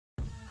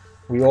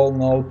We all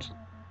know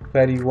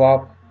Fetty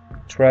Wap,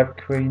 Trap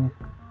Queen,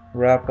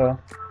 rapper.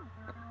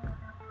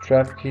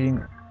 Trap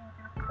King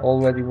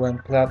already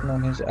went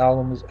platinum. His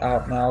album is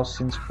out now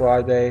since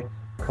Friday,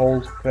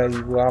 called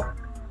Fetty Wap,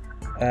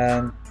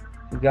 and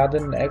he got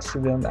in an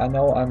accident. I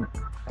know I'm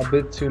a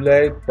bit too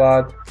late,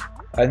 but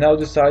I now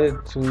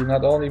decided to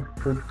not only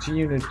put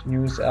G-Unit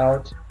news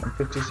out and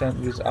 50 Cent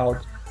news out,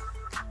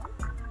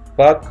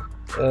 but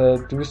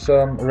do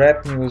some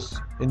rap news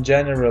in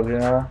general, you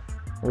know,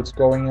 what's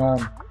going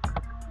on.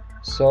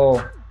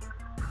 So,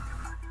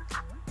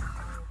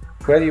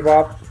 Fetty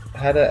Wap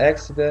had an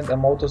accident, a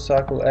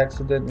motorcycle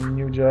accident in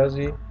New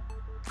Jersey.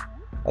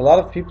 A lot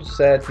of people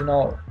said, you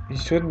know, he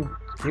shouldn't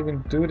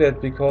even do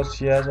that because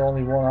he has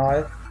only one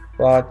eye,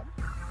 but,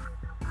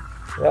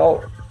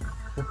 well,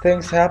 the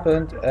things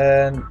happened,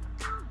 and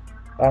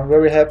I'm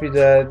very happy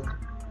that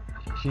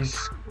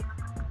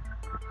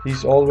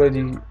he's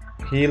already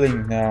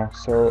healing now.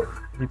 So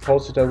he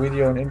posted a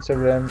video on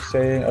Instagram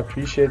saying,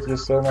 "Appreciate you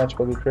so much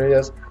for the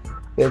prayers.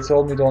 They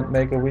told me don't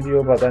make a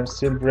video, but I'm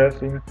still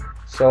breathing,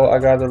 so I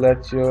gotta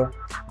let you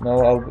know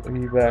I'll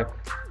be back."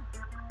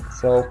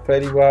 So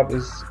Fetty Wap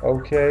is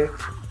okay.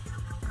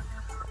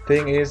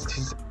 Thing is,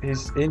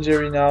 his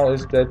injury now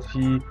is that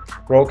he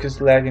broke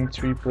his leg in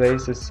 3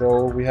 places,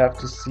 so we have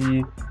to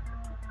see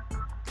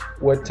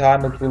what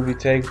time it will be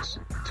take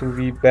to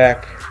be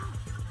back.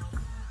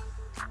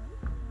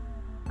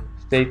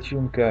 Stay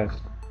tuned, guys.